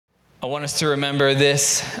I want us to remember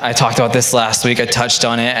this. I talked about this last week. I touched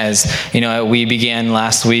on it as, we began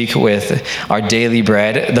last week with our daily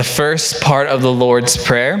bread. The first part of the Lord's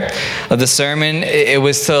Prayer of the sermon, it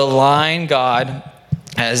was to align God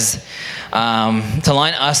to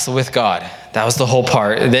align us with God. That was the whole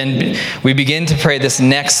part. Then we begin to pray this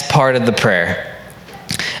next part of the prayer.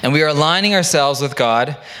 And we are aligning ourselves with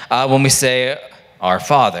God when we say, Our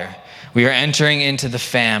Father. We are entering into the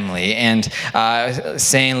family and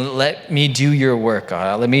saying, let me do your work,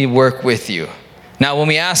 God. Let me work with you. Now, when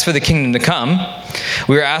we ask for the kingdom to come,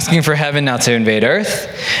 we are asking for heaven now to invade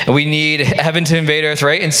earth. And we need heaven to invade earth,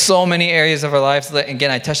 right? In so many areas of our lives.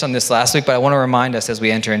 Again, I touched on this last week, but I want to remind us as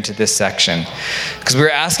we enter into this section. Because we're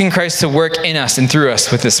asking Christ to work in us and through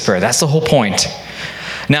us with this prayer. That's the whole point.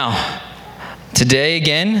 Now, today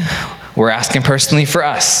again, we're asking personally for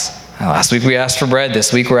us. Last week we asked for bread.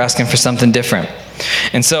 This week we're asking for something different.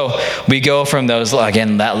 And so we go from those,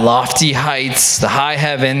 again, that lofty heights, the high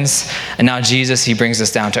heavens, and now Jesus, he brings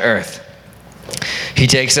us down to earth. He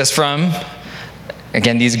takes us from,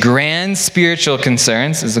 again, these grand spiritual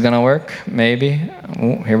concerns. Is it going to work? Maybe.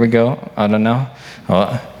 Ooh, here we go. I don't know.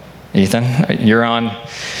 Well, Ethan, you're on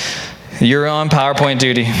PowerPoint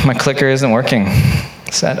duty. My clicker isn't working.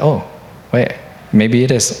 Sad. Oh, wait. Maybe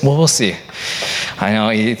it is. Well, we'll see. I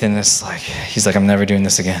know Ethan is he's like, I'm never doing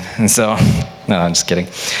this again. And so, no, I'm just kidding.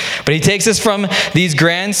 But he takes us from these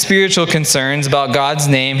grand spiritual concerns about God's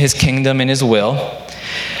name, his kingdom, and his will,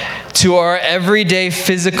 to our everyday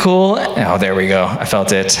physical, there we go. I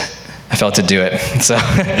felt it do it. So,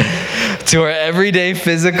 to our everyday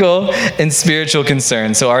physical and spiritual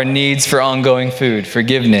concerns. So our needs for ongoing food,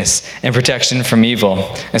 forgiveness, and protection from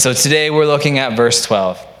evil. And so today we're looking at verse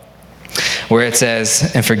 12. Where it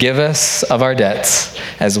says, and forgive us of our debts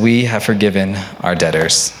as we have forgiven our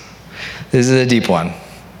debtors. This is a deep one.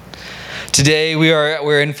 Today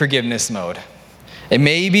we're in forgiveness mode. It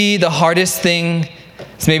may be the hardest thing,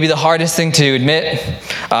 it's maybe the hardest thing to admit,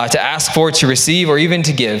 to ask for, to receive, or even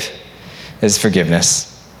to give is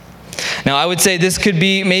forgiveness. Now I would say this could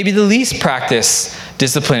be maybe the least practiced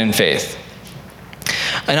discipline in faith.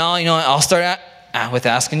 And I'll start with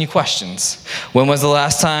asking you questions. When was the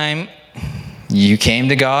last time you came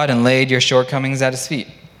to God and laid your shortcomings at his feet?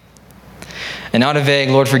 And not a vague,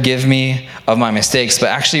 Lord, forgive me of my mistakes, but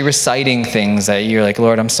actually reciting things that you're like,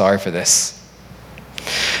 Lord, I'm sorry for this.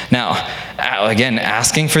 Now, again,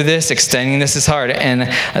 asking for this, extending this is hard. And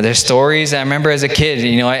there's stories I remember as a kid,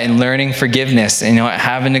 and learning forgiveness,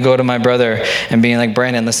 having to go to my brother and being like,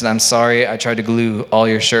 Brandon, listen, I'm sorry I tried to glue all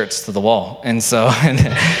your shirts to the wall. And so,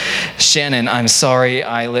 Shannon, I'm sorry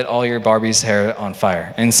I lit all your Barbie's hair on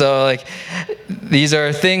fire. And so, these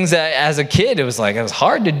are things that as a kid, it was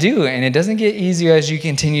hard to do. And it doesn't get easier as you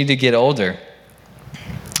continue to get older.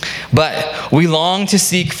 But we long to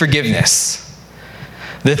seek forgiveness.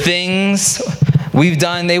 The things we've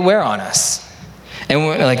done, they wear on us. And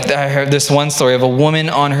I heard this one story of a woman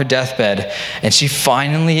on her deathbed, and she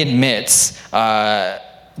finally admits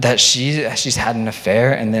that she's had an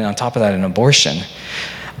affair, and then on top of that, an abortion.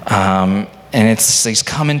 And she's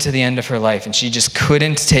coming to the end of her life, and she just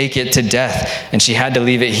couldn't take it to death, and she had to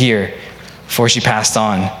leave it here before she passed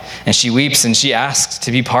on. And she weeps, and she asks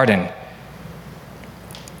to be pardoned.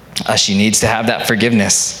 She needs to have that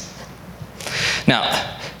forgiveness. Now,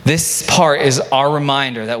 this part is our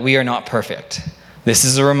reminder that we are not perfect. This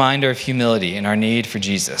is a reminder of humility and our need for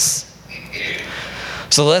Jesus.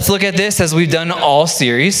 So let's look at this as we've done all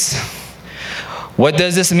series. What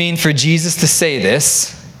does this mean for Jesus to say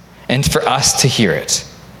this and for us to hear it?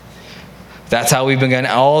 That's how we've begun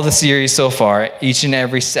all the series so far. Each and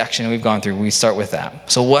every section we've gone through, we start with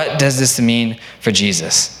that. So what does this mean for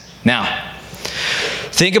Jesus? Now,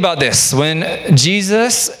 think about this. When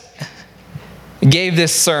Jesus gave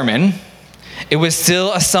this sermon, it was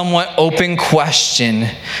still a somewhat open question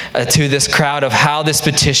to this crowd of how this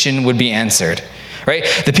petition would be answered, right?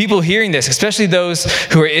 The people hearing this, especially those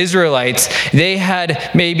who are Israelites, they had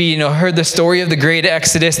maybe, heard the story of the great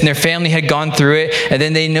Exodus and their family had gone through it, and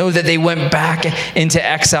then they know that they went back into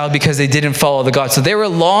exile because they didn't follow the God. So they were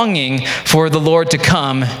longing for the Lord to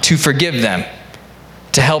come to forgive them,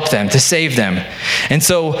 to help them, to save them. And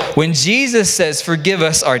so when Jesus says, forgive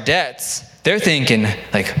us our debts, they're thinking,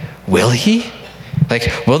 will he?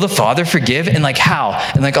 Will the Father forgive? And how?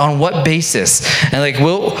 And on what basis? And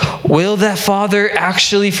will that Father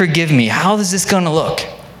actually forgive me? How is this going to look?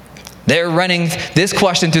 They're running this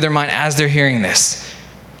question through their mind as they're hearing this.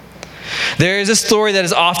 There is a story that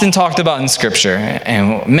is often talked about in Scripture,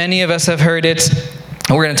 and many of us have heard it.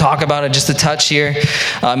 We're going to talk about it just a touch here.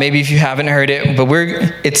 Maybe if you haven't heard it, but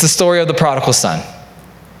it's the story of the prodigal son.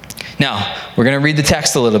 Now, we're going to read the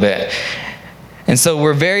text a little bit. And so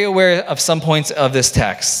we're very aware of some points of this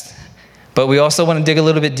text, but we also want to dig a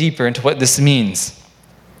little bit deeper into what this means.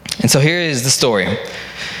 And so here is the story.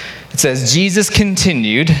 It says, Jesus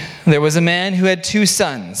continued, there was a man who had 2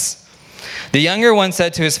 sons. The younger one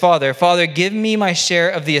said to his father, "Father, give me my share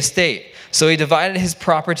of the estate." So he divided his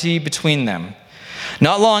property between them.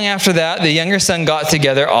 Not long after that, the younger son got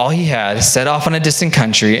together all he had, set off on a distant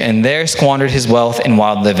country, and there squandered his wealth in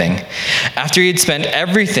wild living. After he had spent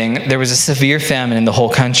everything, there was a severe famine in the whole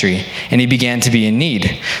country, and he began to be in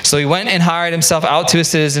need. So he went and hired himself out to a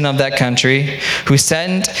citizen of that country, who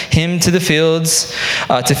sent him to the fields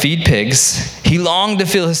to feed pigs. He longed to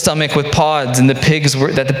fill his stomach with pods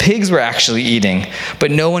that the pigs were actually eating,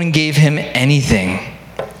 but no one gave him anything.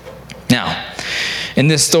 Now, in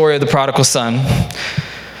this story of the prodigal son,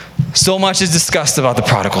 so much is discussed about the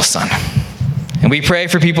prodigal son. And we pray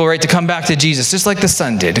for people, right, to come back to Jesus, just like the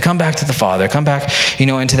son did, to come back to the Father, come back,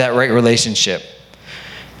 into that right relationship.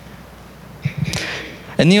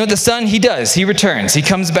 And the son, he does. He returns. He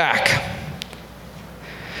comes back.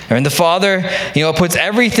 And the Father, puts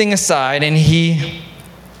everything aside, and he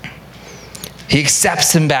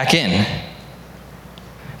accepts him back in.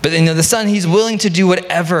 But the son, he's willing to do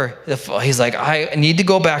whatever. He's like, I need to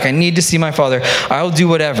go back. I need to see my father. I will do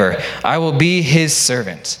whatever. I will be his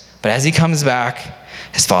servant. But as he comes back,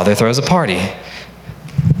 his father throws a party.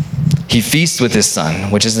 He feasts with his son,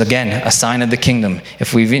 which is, again, a sign of the kingdom.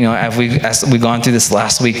 If we've gone through this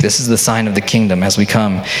last week, this is the sign of the kingdom as we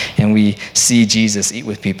come and we see Jesus eat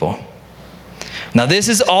with people. Now, this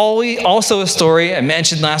is also a story I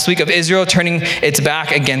mentioned last week of Israel turning its back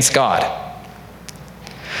against God.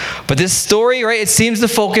 But this story, right, it seems to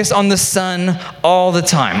focus on the son all the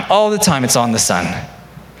time. All the time it's on the son.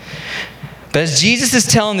 But as Jesus is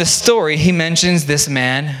telling this story, he mentions this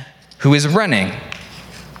man who is running.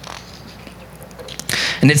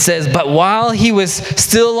 And it says, "But while he was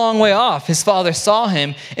still a long way off, his father saw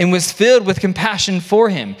him and was filled with compassion for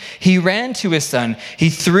him. He ran to his son. He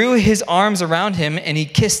threw his arms around him and he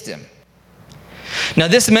kissed him." Now,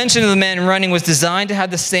 this mention of the man running was designed to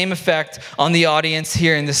have the same effect on the audience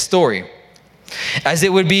here in this story, as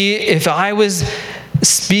it would be if I was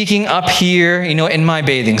speaking up here, in my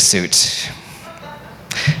bathing suit.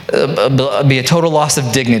 It'd be a total loss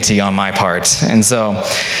of dignity on my part. And so,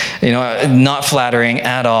 not flattering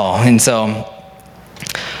at all. And so,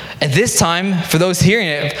 at this time, for those hearing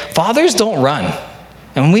it, fathers don't run.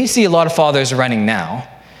 And we see a lot of fathers running now.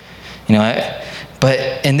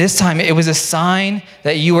 But in this time, it was a sign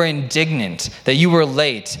that you were indignant, that you were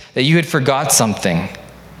late, that you had forgot something.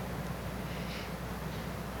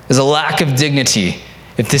 There's a lack of dignity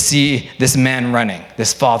if to see this man running,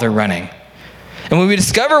 this father running. And when we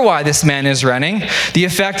discover why this man is running, the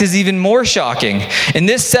effect is even more shocking. In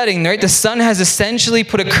this setting, right, the son has essentially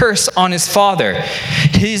put a curse on his father.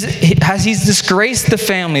 He's disgraced the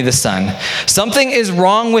family, the son. Something is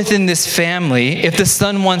wrong within this family if the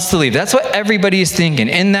son wants to leave. That's what everybody is thinking.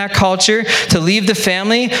 In that culture, to leave the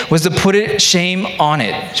family was to put shame on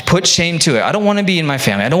it, put shame to it. I don't want to be in my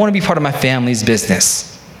family. I don't want to be part of my family's business.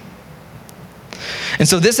 And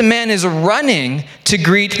so this man is running to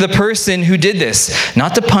greet the person who did this.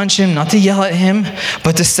 Not to punch him, not to yell at him,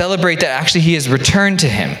 but to celebrate that actually he has returned to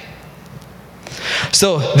him.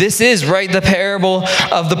 So this is, right, the parable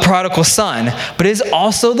of the prodigal son, but it is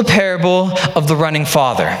also the parable of the running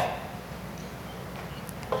father.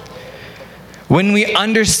 When we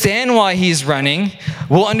understand why he's running,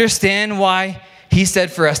 we'll understand why he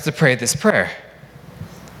said for us to pray this prayer.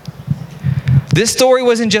 This story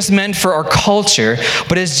wasn't just meant for our culture,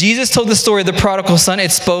 but as Jesus told the story of the prodigal son,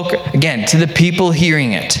 it spoke, again, to the people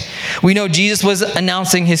hearing it. We know Jesus was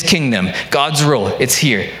announcing his kingdom, God's rule. It's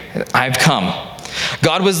here. I've come.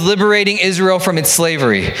 God was liberating Israel from its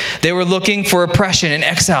slavery. They were looking for oppression and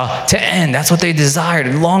exile to end. That's what they desired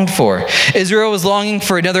and longed for. Israel was longing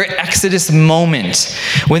for another Exodus moment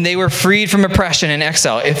when they were freed from oppression and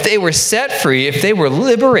exile. If they were set free, if they were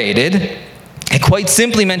liberated, it quite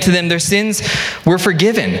simply meant to them their sins were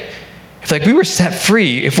forgiven. If we were set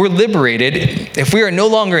free, if we're liberated, if we are no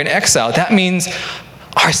longer in exile, that means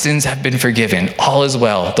our sins have been forgiven. All is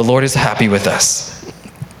well. The Lord is happy with us.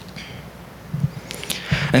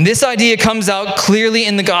 And this idea comes out clearly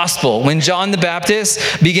in the gospel when John the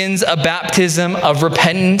Baptist begins a baptism of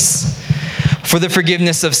repentance for the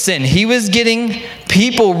forgiveness of sin. He was getting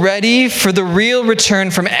people ready for the real return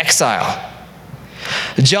from exile.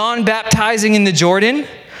 John baptizing in the Jordan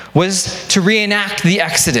was to reenact the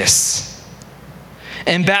Exodus.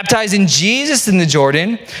 And baptizing Jesus in the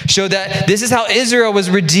Jordan showed that this is how Israel was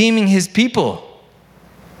redeeming his people.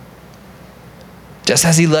 just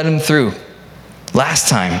as he led them through last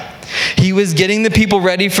time. He was getting the people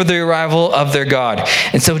ready for the arrival of their God.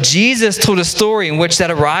 And so Jesus told a story in which that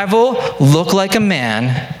arrival looked like a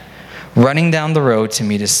man running down the road to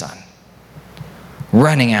meet his son,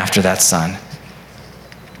 running after that son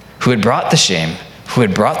who had brought the shame, who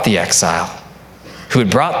had brought the exile, who had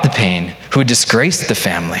brought the pain, who had disgraced the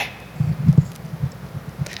family.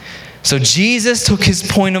 So Jesus took his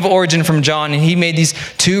point of origin from John, and he made these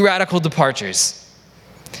two radical departures.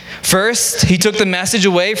 First, he took the message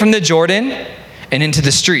away from the Jordan and into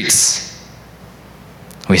the streets.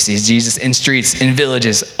 We see Jesus in streets, in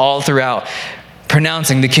villages, all throughout,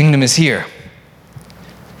 pronouncing the kingdom is here.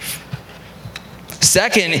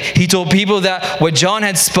 Second, he told people that what John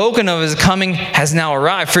had spoken of as coming has now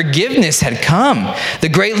arrived. Forgiveness had come. The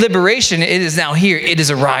great liberation, it is now here. It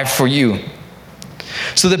has arrived for you.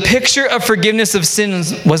 So the picture of forgiveness of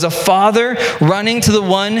sins was a father running to the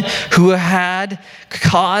one who had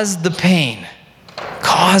caused the pain.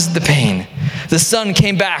 Caused the pain. The son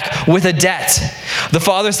came back with a debt. The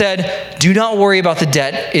father said, "Do not worry about the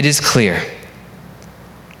debt. It is clear."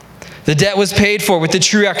 The debt was paid for with the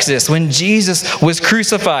true exodus when Jesus was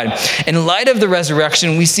crucified. In light of the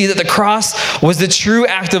resurrection, we see that the cross was the true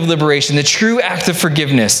act of liberation, the true act of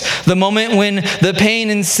forgiveness, the moment when the pain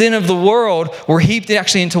and sin of the world were heaped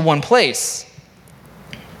actually into one place.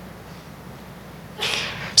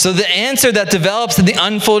 So the answer that develops in the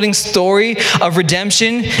unfolding story of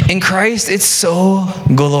redemption in Christ, it's so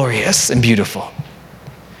glorious and beautiful.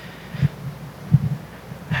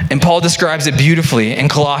 And Paul describes it beautifully in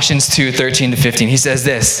Colossians 2:13-15. He says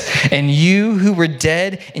this, "And you who were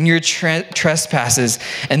dead in your trespasses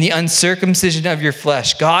and the uncircumcision of your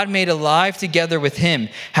flesh, God made alive together with him,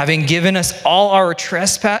 having forgiven us all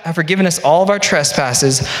of our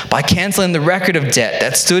trespasses by canceling the record of debt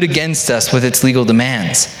that stood against us with its legal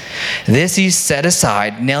demands. This he set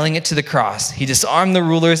aside, nailing it to the cross. He disarmed the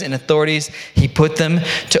rulers and authorities. He put them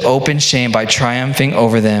to open shame by triumphing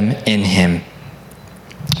over them in him."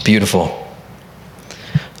 Beautiful.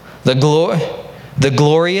 The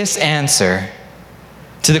glorious answer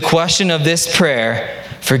to the question of this prayer,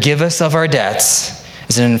 "Forgive us of our debts,"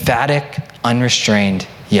 is an emphatic, unrestrained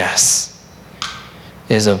yes.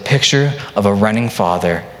 It is a picture of a running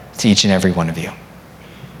father to each and every one of you.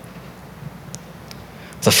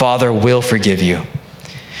 The Father will forgive you.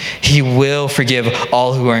 He will forgive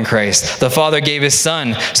all who are in Christ. The Father gave his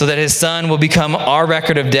Son so that his Son will become our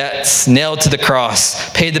record of debts, nailed to the cross,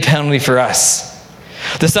 paid the penalty for us.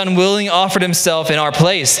 The Son willingly offered himself in our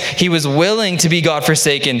place. He was willing to be God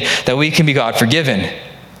forsaken, that we can be God forgiven.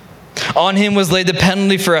 On him was laid the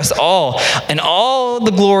penalty for us all, and all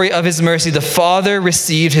the glory of his mercy. The Father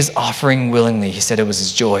received his offering willingly. He said it was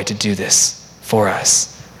his joy to do this for us.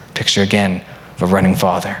 Picture again of a running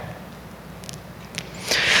Father.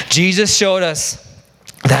 Jesus showed us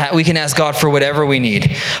that we can ask God for whatever we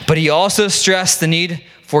need, but he also stressed the need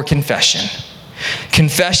for confession.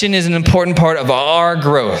 Confession is an important part of our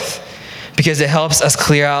growth because it helps us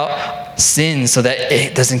clear out sin so that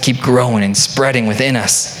it doesn't keep growing and spreading within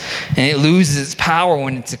us, and it loses its power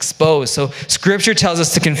when it's exposed. So Scripture tells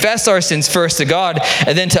us to confess our sins first to God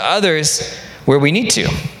and then to others where we need to,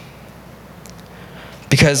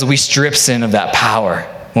 because we strip sin of that power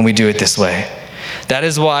when we do it this way. That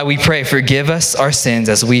is why we pray, "Forgive us our sins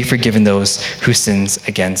as we've forgiven those who sins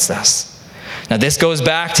against us." Now this goes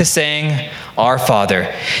back to saying, "Our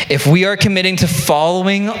Father." If we are committing to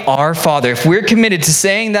following our Father, if we're committed to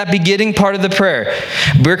saying that beginning part of the prayer,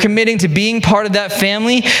 we're committing to being part of that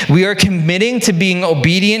family, we are committing to being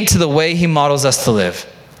obedient to the way he models us to live.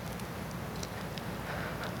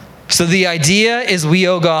 So the idea is we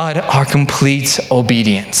owe God our complete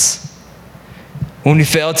obedience. When we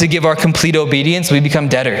fail to give our complete obedience, we become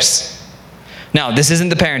debtors. Now, this isn't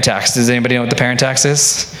the parent tax. Does anybody know what the parent tax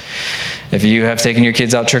is? If you have taken your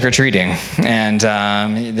kids out trick-or-treating and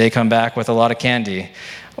they come back with a lot of candy,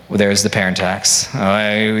 well, there's the parent tax.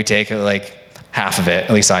 We take like half of it,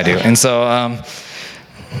 at least I do. And so,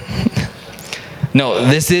 no,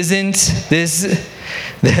 this isn't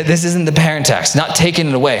the parent tax. Not taking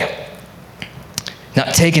it away.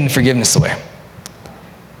 Not taking forgiveness away.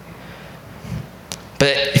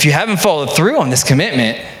 But if you haven't followed through on this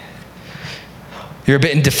commitment, you're a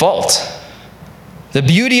bit in default. The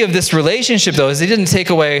beauty of this relationship, though, is it didn't take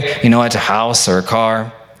away, a house or a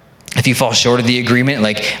car. If you fall short of the agreement,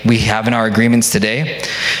 like we have in our agreements today,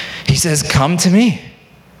 he says, "Come to me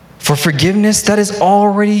for forgiveness that is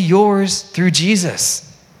already yours through Jesus."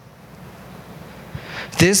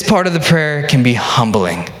 This part of the prayer can be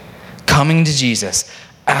humbling. Coming to Jesus,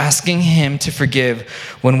 asking him to forgive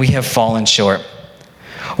when we have fallen short.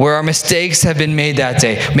 where our mistakes have been made that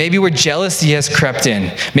day. Maybe where jealousy has crept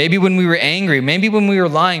in. Maybe when we were angry. Maybe when we were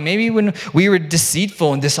lying. Maybe when we were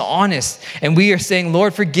deceitful and dishonest. And we are saying,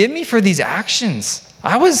 Lord, forgive me for these actions.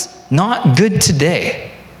 I was not good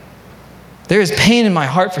today. There is pain in my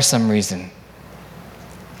heart for some reason.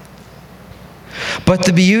 But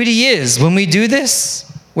the beauty is, when we do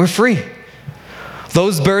this, we're free.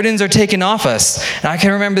 Those burdens are taken off us. And I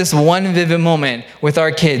can remember this one vivid moment with our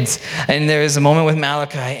kids. And there was a moment with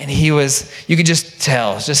Malachi, and you could just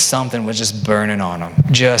tell, just something was just burning on him.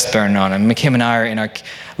 Just burning on him. Kim and I are in our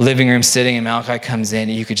living room sitting, and Malachi comes in,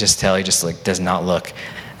 and you could just tell he just does not look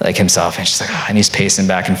like himself. And she's and he's pacing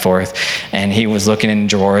back and forth. And he was looking in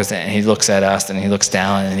drawers, and he looks at us, and he looks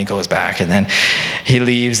down, and then he goes back, and then he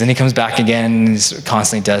leaves, and he comes back again, and he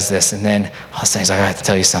constantly does this. And then all of a sudden he's I have to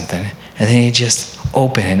tell you something. And then he just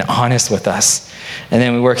open and honest with us. And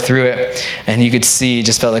then we worked through it, and you could see it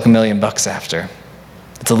just felt like $1 million after.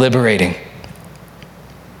 It's liberating.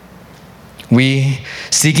 We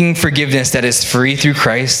seeking forgiveness that is free through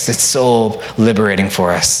Christ, it's so liberating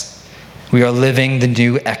for us. We are living the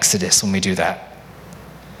new Exodus when we do that.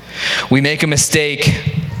 We make a mistake,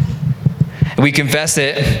 we confess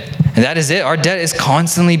it, and that is it. Our debt is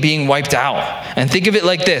constantly being wiped out. And think of it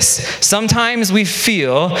like this. Sometimes we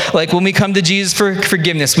feel like when we come to Jesus for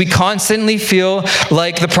forgiveness, we constantly feel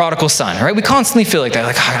like the prodigal son, right? We constantly feel like that.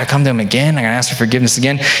 I gotta come to him again. I gotta ask for forgiveness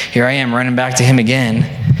again. Here I am running back to him again.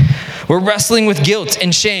 We're wrestling with guilt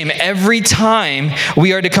and shame every time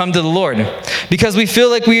we are to come to the Lord, because we feel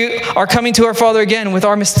like we are coming to our Father again with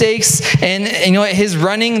our mistakes, and you know what, his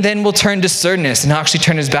running then will turn to sternness and actually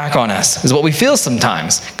turn his back on us, is what we feel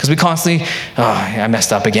sometimes, because we constantly, I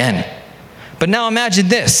messed up again. But now imagine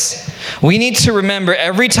this. We need to remember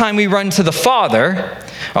every time we run to the Father,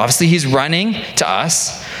 obviously he's running to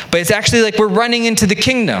us, but it's actually like we're running into the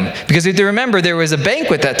kingdom, because if you remember, there was a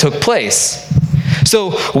banquet that took place.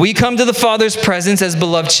 So we come to the Father's presence as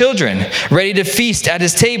beloved children, ready to feast at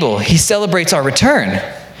his table. He celebrates our return.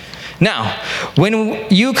 Now, when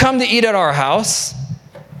you come to eat at our house,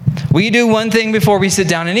 we do one thing before we sit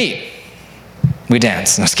down and eat. We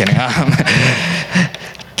dance. No, just kidding.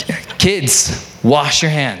 Kids, wash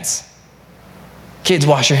your hands. Kids,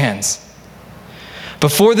 wash your hands.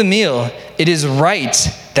 Before the meal, it is right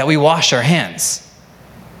that we wash our hands.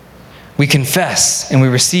 We confess and we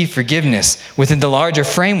receive forgiveness within the larger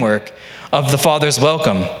framework of the Father's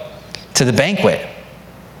welcome to the banquet.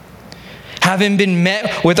 Having been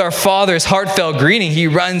met with our Father's heartfelt greeting, he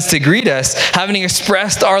runs to greet us. Having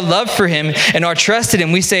expressed our love for him and our trust in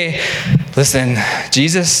him, we say, listen,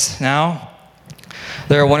 Jesus, now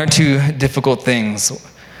there are one or two difficult things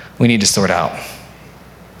we need to sort out.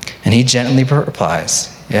 And he gently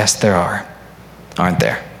replies, yes, there are, aren't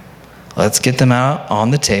there? Let's get them out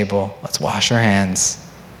on the table. Let's wash our hands.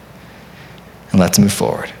 And let's move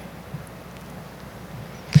forward.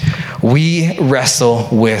 We wrestle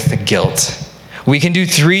with guilt. We can do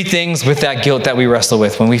 3 things with that guilt that we wrestle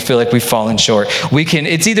with when we feel like we've fallen short.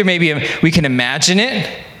 It's either maybe we can imagine it,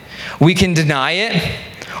 we can deny it,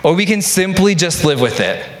 or we can simply just live with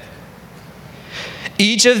it.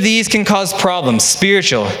 Each of these can cause problems,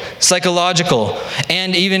 spiritual, psychological,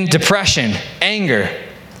 and even depression, anger.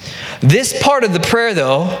 This part of the prayer,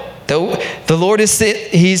 though, the Lord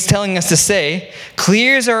he's telling us to say,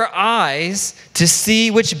 clears our eyes to see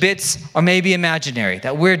which bits are maybe imaginary,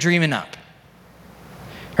 that we're dreaming up.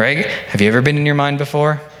 Right? Have you ever been in your mind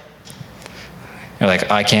before? You're like,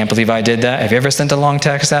 I can't believe I did that. Have you ever sent a long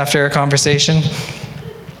text after a conversation?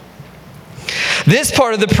 This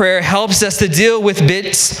part of the prayer helps us to deal with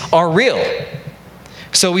bits are real.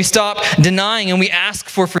 So we stop denying and we ask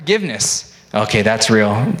for forgiveness. Okay, that's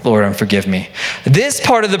real. Lord, forgive me. This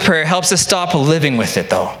part of the prayer helps us stop living with it,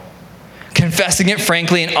 though. Confessing it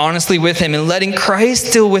frankly and honestly with him and letting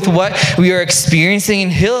Christ deal with what we are experiencing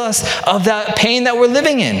and heal us of that pain that we're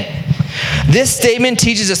living in. This statement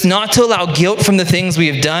teaches us not to allow guilt from the things we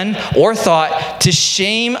have done or thought to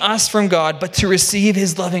shame us from God, but to receive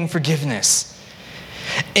his loving forgiveness.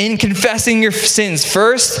 In confessing your sins,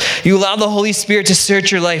 first, you allow the Holy Spirit to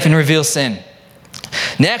search your life and reveal sin.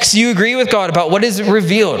 Next, you agree with God about what is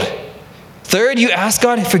revealed. Third, you ask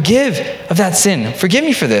God to forgive of that sin. Forgive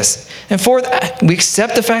me for this. And fourth, we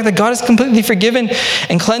accept the fact that God has completely forgiven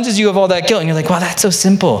and cleanses you of all that guilt. And you're like, wow, that's so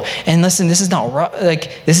simple. And listen, this is not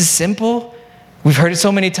this is simple. We've heard it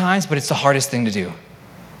so many times, but it's the hardest thing to do.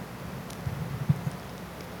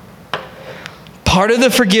 Part of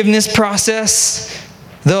the forgiveness process,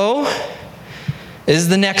 though, is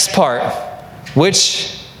the next part,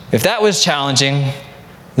 which, if that was challenging,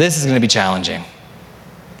 this is going to be challenging.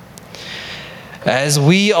 as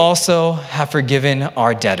we also have forgiven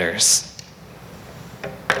our debtors.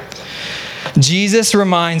 Jesus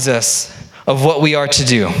reminds us of what we are to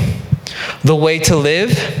do, the way to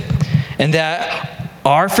live, and that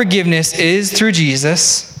our forgiveness is through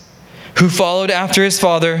Jesus, who followed after his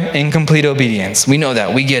Father in complete obedience. We know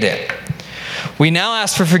that. We get it. We now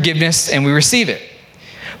ask for forgiveness and we receive it.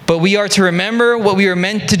 But we are to remember what we are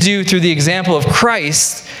meant to do through the example of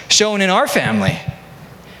Christ shown in our family.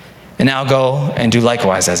 And now go and do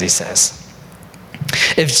likewise, as he says.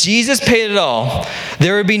 If Jesus paid it all,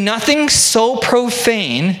 there would be nothing so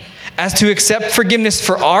profane as to accept forgiveness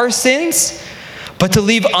for our sins, but to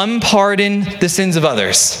leave unpardoned the sins of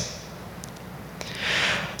others.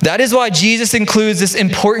 That is why Jesus includes this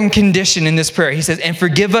important condition in this prayer. He says, and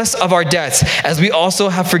forgive us of our debts, as we also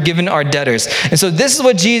have forgiven our debtors. And so this is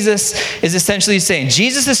what Jesus is essentially saying.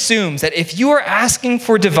 Jesus assumes that if you are asking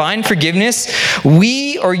for divine forgiveness,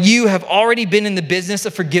 we or you have already been in the business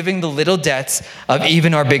of forgiving the little debts of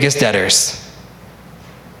even our biggest debtors.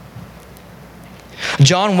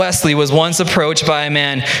 John Wesley was once approached by a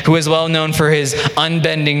man who was well known for his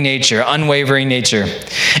unbending nature, unwavering nature.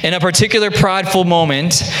 In a particular prideful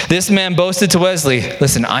moment, this man boasted to Wesley,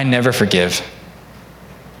 listen, I never forgive.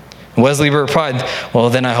 Wesley replied,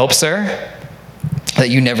 well, then I hope, sir, that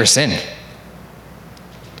you never sin.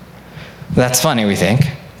 That's funny, we think.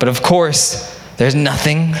 But of course, there's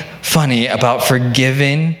nothing funny about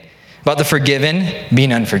the forgiven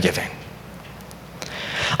being unforgiving.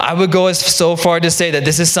 I would go so far to say that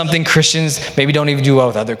this is something Christians maybe don't even do well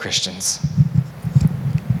with other Christians.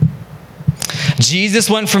 Jesus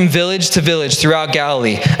went from village to village throughout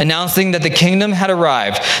Galilee, announcing that the kingdom had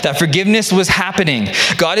arrived, that forgiveness was happening.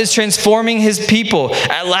 God is transforming his people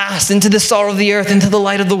at last into the salt of the earth, into the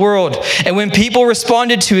light of the world. And when people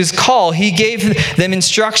responded to his call, he gave them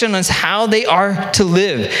instruction on how they are to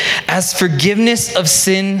live as forgiveness of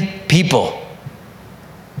sin people.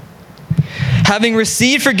 Having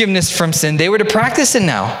received forgiveness from sin, they were to practice it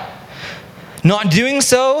now. Not doing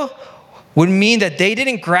so would mean that they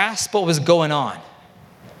didn't grasp what was going on.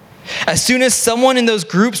 As soon as someone in those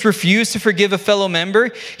groups refused to forgive a fellow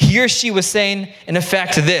member, he or she was saying, in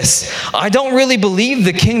effect, this: I don't really believe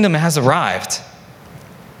the kingdom has arrived.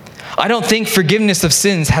 I don't think forgiveness of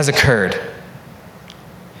sins has occurred.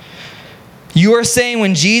 You are saying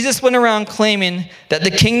when Jesus went around claiming that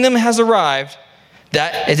the kingdom has arrived,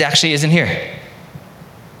 that it actually isn't here.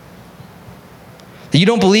 That you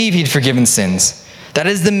don't believe he'd forgiven sins. That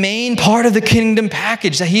is the main part of the kingdom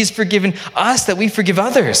package, that he's forgiven us, that we forgive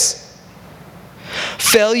others.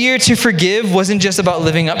 Failure to forgive wasn't just about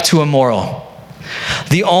living up to a moral.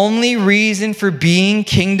 The only reason for being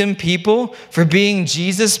kingdom people, for being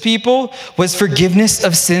Jesus people, was forgiveness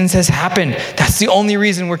of sins has happened. That's the only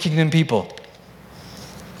reason we're kingdom people.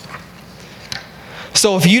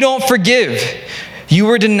 So if you don't forgive, you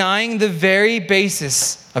are denying the very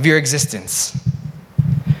basis of your existence.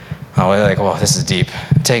 Oh, we're like, well, this is deep.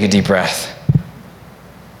 Take a deep breath.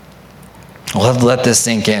 Let this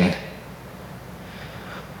sink in.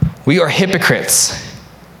 We are hypocrites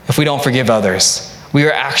if we don't forgive others. We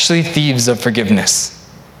are actually thieves of forgiveness.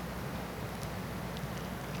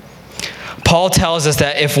 Paul tells us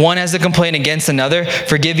that if one has a complaint against another,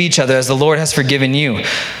 forgive each other as the Lord has forgiven you.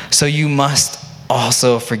 So you must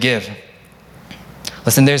also forgive.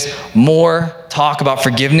 Listen, there's more talk about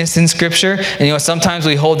forgiveness in Scripture. And, sometimes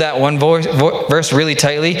we hold that one verse really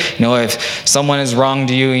tightly. If someone has wronged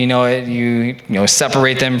you, you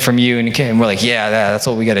separate them from you. And we're like, yeah, that's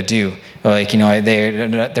what we got to do. Or like,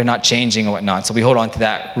 they're not changing or whatnot. So we hold on to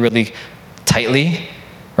that really tightly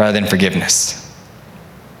rather than forgiveness.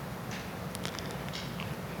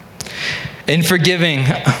 In forgiving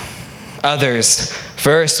others,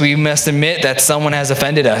 first, we must admit that someone has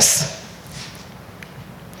offended us.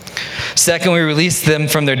 Second, we release them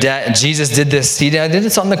from their debt. Jesus did this. He did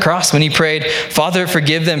this on the cross when he prayed, Father,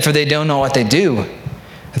 forgive them, for they don't know what they do.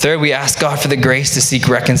 Third, we ask God for the grace to seek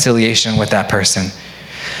reconciliation with that person.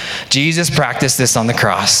 Jesus practiced this on the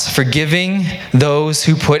cross, forgiving those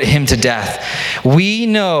who put him to death. What we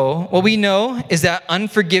know is that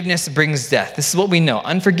unforgiveness brings death. This is what we know.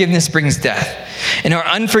 Unforgiveness brings death. In our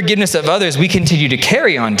unforgiveness of others, we continue to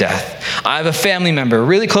carry on death. I have a family member, a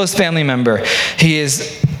really close family member. He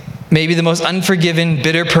is maybe the most unforgiven,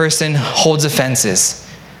 bitter person, holds offenses.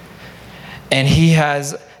 And he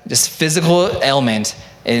has this physical ailment.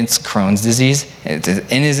 It's Crohn's disease. It's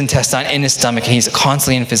in his intestine, in his stomach, and he's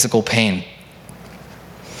constantly in physical pain.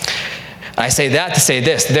 I say that to say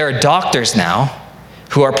this. There are doctors now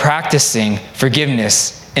who are practicing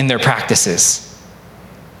forgiveness in their practices.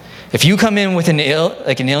 If you come in with an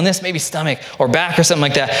illness, maybe stomach or back or something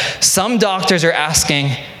like that, some doctors are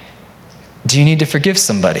asking, do you need to forgive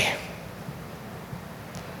somebody?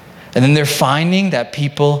 And then they're finding that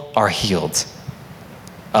people are healed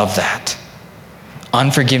of that.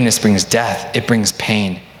 Unforgiveness brings death. It brings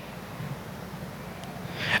pain.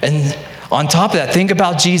 And on top of that, think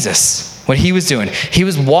about Jesus, what he was doing. He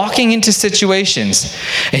was walking into situations,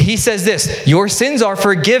 and he says this, your sins are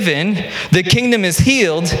forgiven, the kingdom is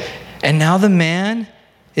healed, and now the man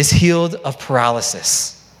is healed of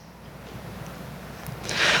paralysis.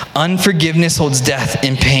 Unforgiveness holds death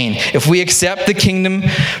and pain. If we accept the kingdom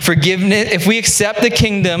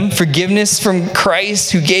forgiveness from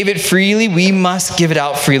Christ who gave it freely, we must give it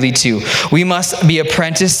out freely too. We must be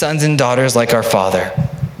apprentice sons and daughters like our Father.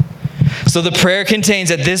 So the prayer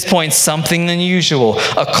contains at this point something unusual,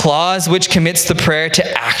 a clause which commits the prayer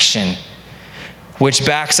to action, which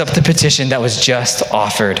backs up the petition that was just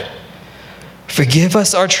offered. Forgive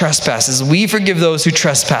us our trespasses. We forgive those who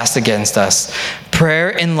trespass against us.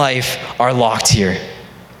 Prayer and life are locked here,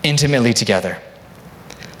 intimately together.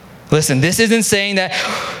 Listen, this isn't saying that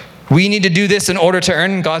we need to do this in order to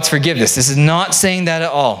earn God's forgiveness. This is not saying that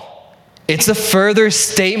at all. It's a further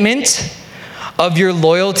statement of your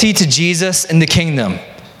loyalty to Jesus and the kingdom.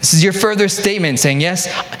 This is your further statement saying, yes,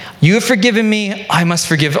 you have forgiven me, I must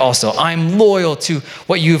forgive also. I'm loyal to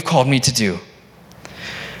what you have called me to do.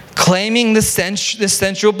 Claiming the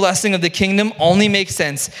central blessing of the kingdom only makes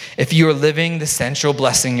sense if you are living the central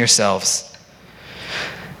blessing yourselves.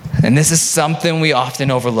 And this is something we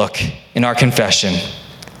often overlook in our confession,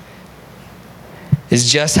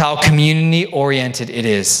 is just how community-oriented it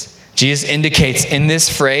is. Jesus indicates in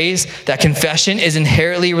this phrase that confession is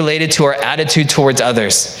inherently related to our attitude towards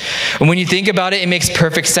others. And when you think about it, it makes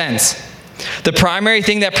perfect sense. The primary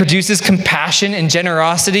thing that produces compassion and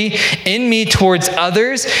generosity in me towards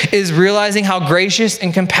others is realizing how gracious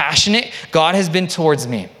and compassionate God has been towards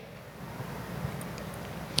me.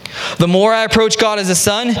 The more I approach God as a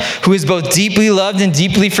son who is both deeply loved and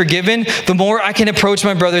deeply forgiven, the more I can approach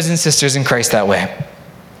my brothers and sisters in Christ that way.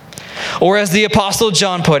 Or as the Apostle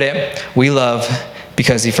John put it, we love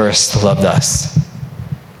because he first loved us.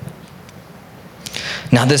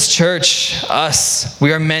 Now this church, us,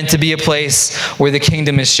 we are meant to be a place where the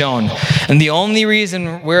kingdom is shown. And the only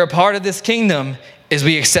reason we're a part of this kingdom is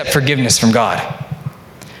we accept forgiveness from God.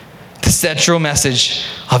 The central message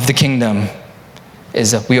of the kingdom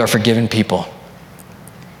is that we are forgiven people.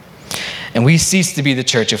 And we cease to be the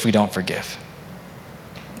church if we don't forgive.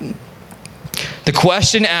 The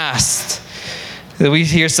question asked that we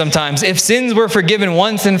hear sometimes, if sins were forgiven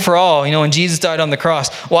once and for all, when Jesus died on the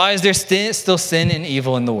cross, why is there still sin and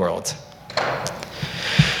evil in the world?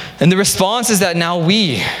 And the response is that now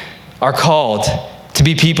we are called to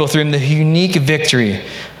be people through whom the unique victory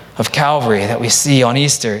of Calvary that we see on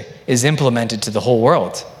Easter is implemented to the whole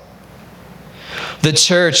world. The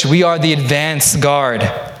church, we are the advance guard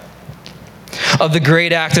of the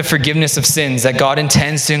great act of forgiveness of sins that God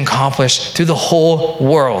intends to accomplish through the whole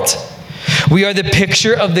world. We are the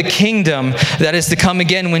picture of the kingdom that is to come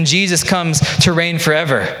again when Jesus comes to reign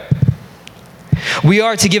forever. We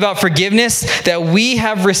are to give out forgiveness that we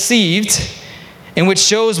have received, and which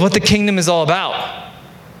shows what the kingdom is all about.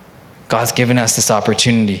 God's given us this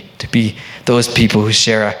opportunity to be those people who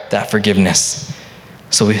share that forgiveness,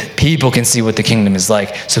 so people can see what the kingdom is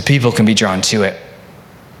like, so people can be drawn to it.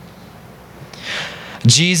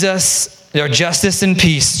 Jesus, our justice and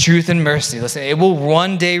peace, truth and mercy. Listen, it will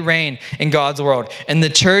one day reign in God's world. And the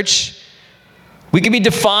church, we can be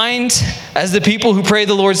defined as the people who pray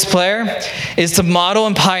the Lord's Prayer, is to model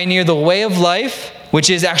and pioneer the way of life, which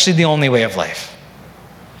is actually the only way of life.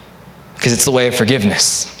 Because it's the way of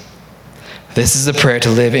forgiveness. This is the prayer to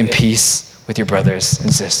live in peace with your brothers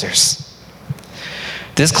and sisters.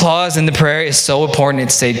 This clause in the prayer is so important,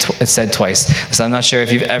 it's said twice. So I'm not sure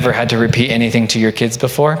if you've ever had to repeat anything to your kids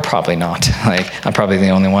before. Probably not. I'm probably the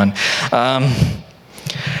only one.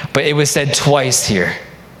 But it was said twice here.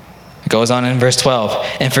 It goes on in verse 12.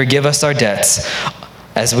 And forgive us our debts,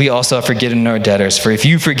 as we also have forgiven our debtors. For if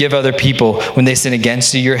you forgive other people when they sin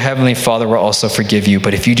against you, your heavenly Father will also forgive you.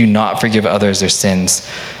 But if you do not forgive others their sins,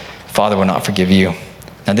 Father will not forgive you.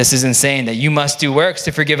 Now, this isn't saying that you must do works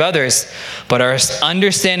to forgive others, but our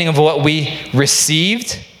understanding of what we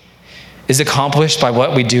received is accomplished by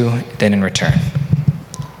what we do then in return.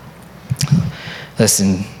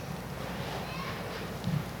 Listen,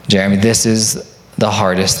 Jeremy, this is the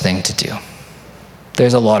hardest thing to do.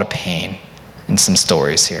 There's a lot of pain in some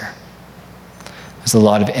stories here. There's a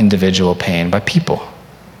lot of individual pain by people.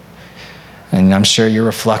 And I'm sure you're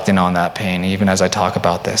reflecting on that pain even as I talk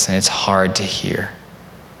about this, and it's hard to hear.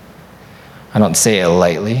 I don't say it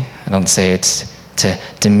lightly. I don't say it to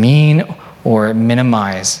demean or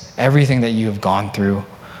minimize everything that you have gone through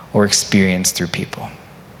or experienced through people.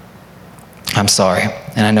 I'm sorry,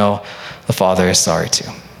 and I know the Father is sorry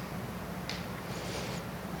too.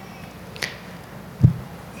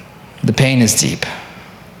 The pain is deep.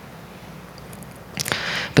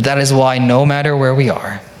 But that is why no matter where we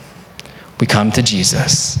are, we come to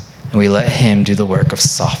Jesus and we let him do the work of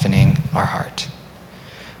softening our heart.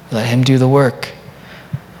 We let him do the work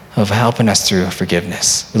of helping us through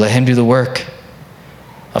forgiveness. We let him do the work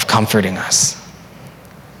of comforting us.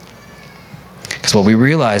 Because what we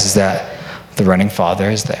realize is that the running Father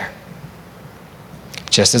is there.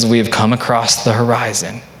 Just as we have come across the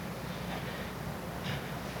horizon,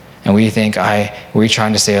 and we think, we're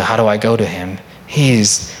trying to say, how do I go to him?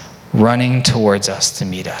 He's running towards us to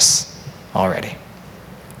meet us already.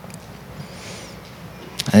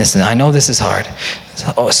 And listen, I know this is hard.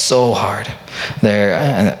 It's so hard.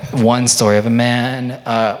 One story of a man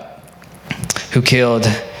who killed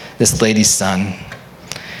this lady's son.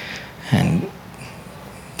 And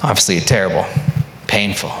obviously terrible,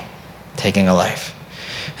 painful, taking a life.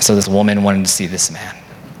 And so this woman wanted to see this man.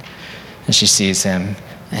 And she sees him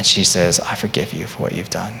and she says, I forgive you for what you've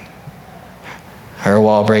done. Her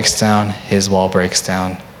wall breaks down, his wall breaks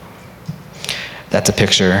down. That's a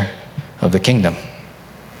picture of the kingdom.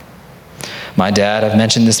 My dad, I've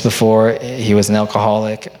mentioned this before, he was an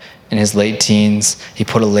alcoholic in his late teens. He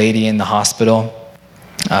put a lady in the hospital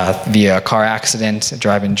via a car accident,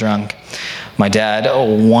 driving drunk. My dad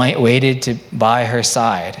waited to by her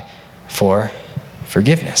side for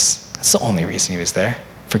forgiveness. That's the only reason he was there,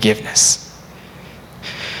 forgiveness.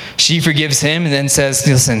 She forgives him and then says,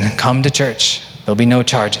 listen, come to church. There'll be no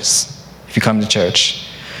charges if you come to church.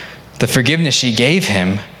 The forgiveness she gave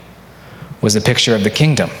him was a picture of the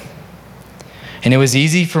kingdom. And it was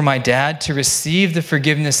easy for my dad to receive the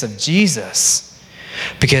forgiveness of Jesus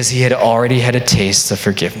because he had already had a taste of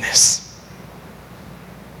forgiveness.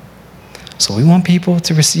 So we want people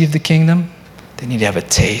to receive the kingdom. They need to have a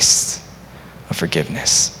taste of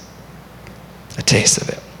forgiveness. A taste of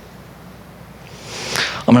it.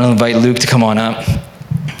 I'm going to invite Luke to come on up.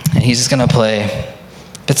 And he's just going to play a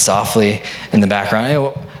bit softly in the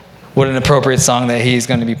background. What an appropriate song that he's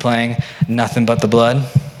going to be playing, Nothing But the Blood.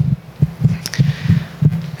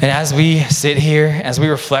 And as we sit here, as we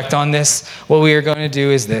reflect on this, what we are going to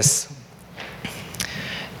do is this.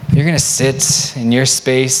 You're going to sit in your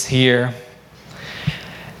space here,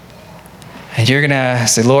 and you're going to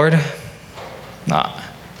say, Lord,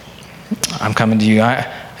 I'm coming to you.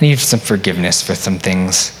 I need some forgiveness for some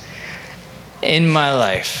things in my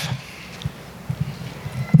life.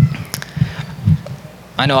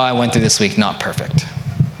 I know I went through this week not perfect.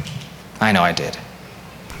 I know I did.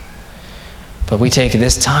 But we take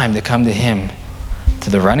this time to come to him, to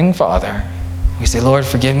the running Father. We say, Lord,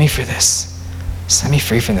 forgive me for this. Set me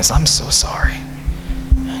free from this. I'm so sorry.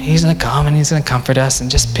 And he's going to come and he's going to comfort us. And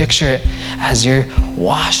just picture it as you're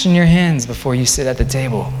washing your hands before you sit at the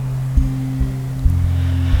table.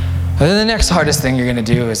 And then the next hardest thing you're going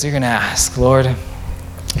to do is you're going to ask, Lord,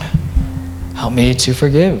 help me to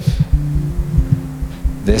forgive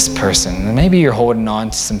this person. And maybe you're holding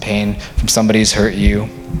on to some pain from somebody who's hurt you.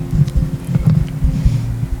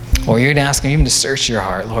 Or you're going to ask him even to search your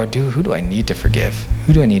heart. Lord, who do I need to forgive?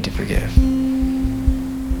 Who do I need to forgive?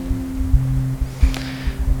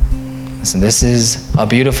 Listen, this is a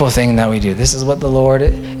beautiful thing that we do. This is what the Lord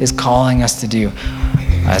is calling us to do.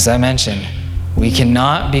 As I mentioned, we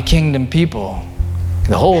cannot be kingdom people.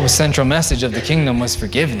 The whole central message of the kingdom was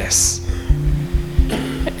forgiveness.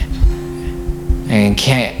 And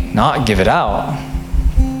can't not give it out.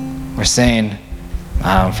 We're saying,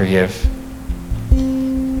 I don't forgive.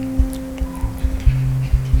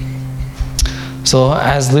 So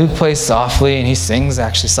as Luke plays softly, and he sings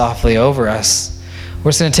actually softly over us,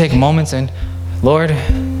 we're just going to take moments and, Lord,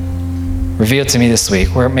 reveal to me this week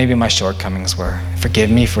where maybe my shortcomings were. Forgive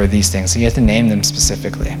me for these things. So you have to name them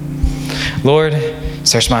specifically. Lord,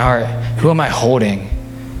 search my heart. Who am I holding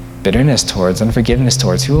bitterness towards, unforgiveness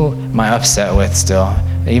towards? Who am I upset with still?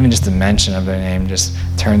 Even just the mention of their name just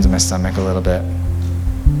turns my stomach a little bit.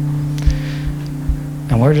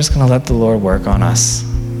 And we're just going to let the Lord work on us.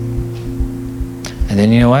 And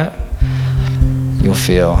then you know what? You'll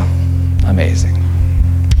feel amazing.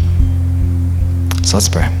 So let's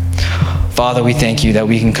pray. Father, we thank you that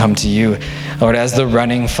we can come to you Lord, as the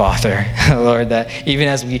running Father, Lord, that even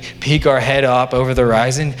as we peek our head up over the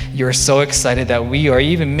horizon, you're so excited that we are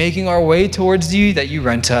even making our way towards you, that you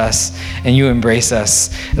run to us and you embrace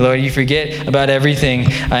us. Lord, you forget about everything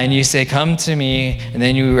and you say, come to me, and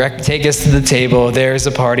then you take us to the table. There's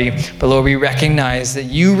a party. But Lord, we recognize that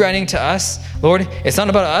you running to us, Lord, it's not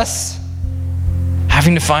about us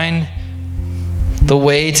having to find the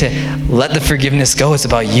way to let the forgiveness go. It's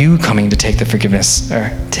about you coming to take the forgiveness,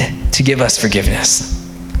 or to give us forgiveness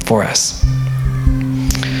for us.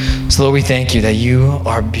 So Lord, we thank you that you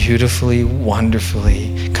are beautifully,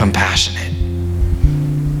 wonderfully compassionate.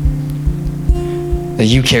 That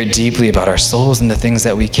you care deeply about our souls and the things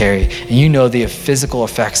that we carry, and you know the physical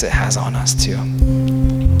effects it has on us too.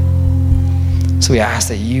 So we ask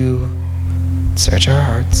that you search our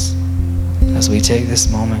hearts as we take this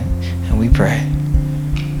moment and we pray.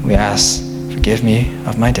 We ask, forgive me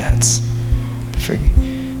of my debts.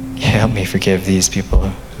 Help me forgive these people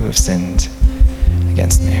who have sinned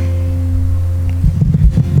against me.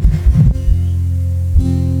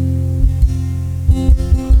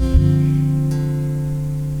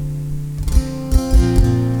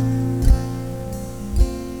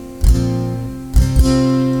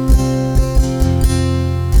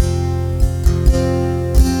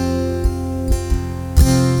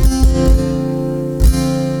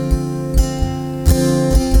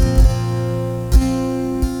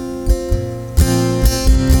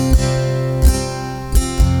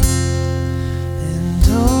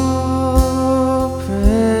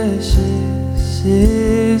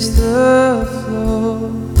 Is the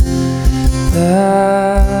flow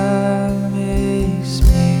that makes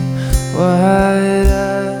me white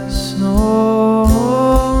as snow.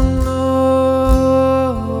 No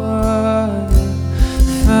other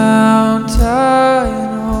fount I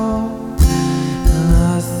know,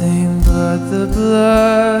 nothing but the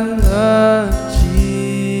blood of Jesus.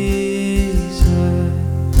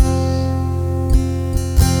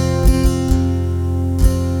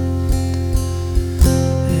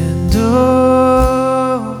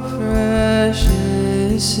 Oh,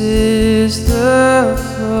 precious is the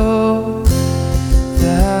flow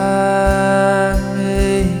that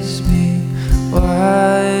makes me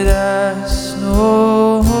white as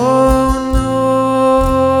snow. No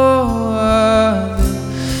other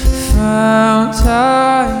fount I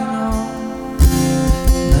know,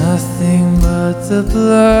 nothing but the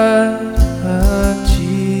blood of Jesus.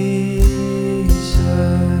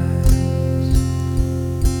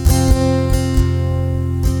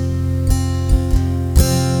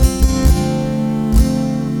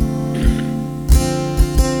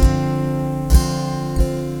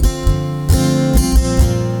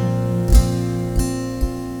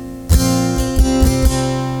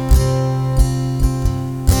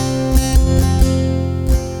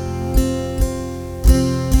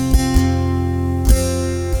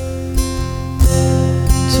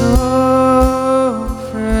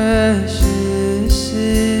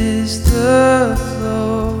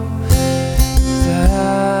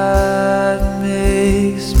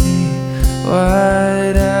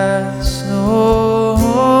 White as snow,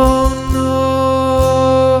 no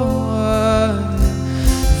other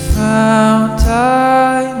fount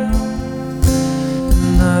I know,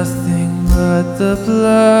 nothing but the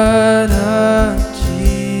blood of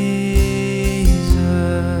Jesus.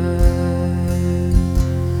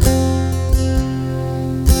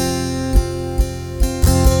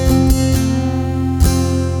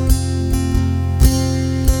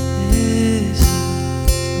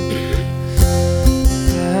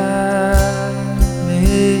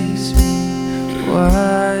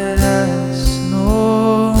 White as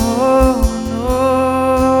snow, no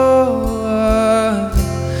other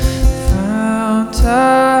fount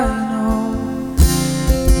I know,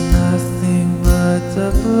 nothing but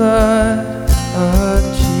the blood of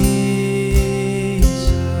Jesus.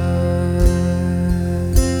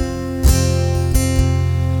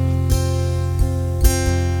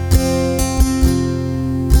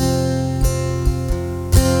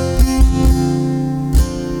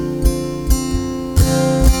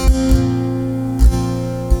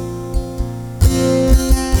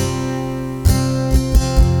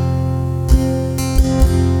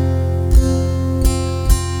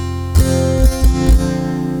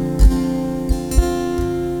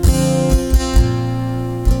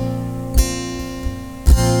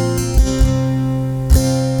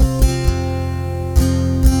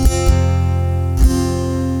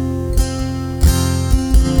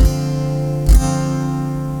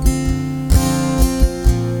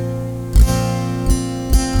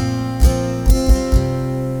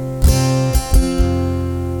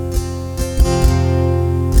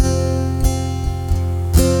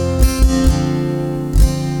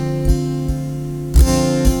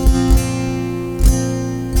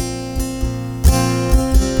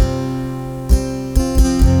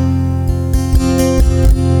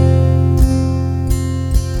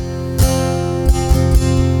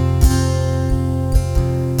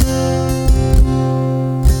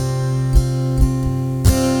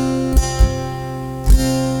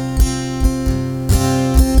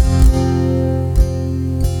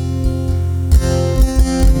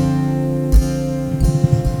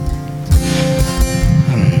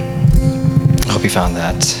 found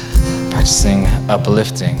that practicing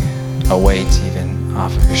uplifting a weight even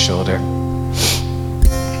off of your shoulder.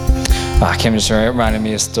 Kim just reminded me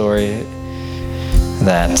of a story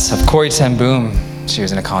that of Corrie ten Boom. She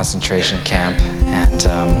was in a concentration camp,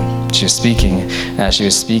 and she was speaking. And as she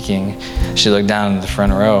was speaking, she looked down in the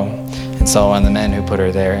front row and saw one of the men who put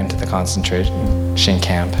her there into the concentration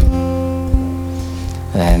camp.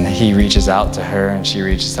 And he reaches out to her, and she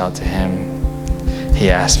reaches out to him. He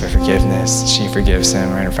asks for forgiveness. She forgives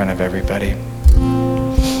him right in front of everybody.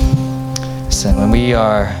 So when we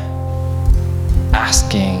are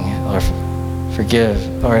asking, or forgive,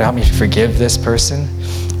 Lord, help me to forgive this person,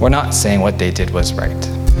 we're not saying what they did was right.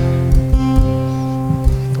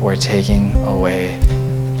 We're taking away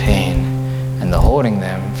the pain and the holding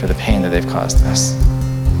them for the pain that they've caused us.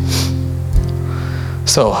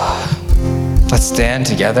 So let's stand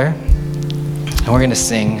together, and we're going to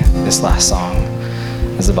sing this last song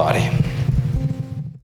as a body.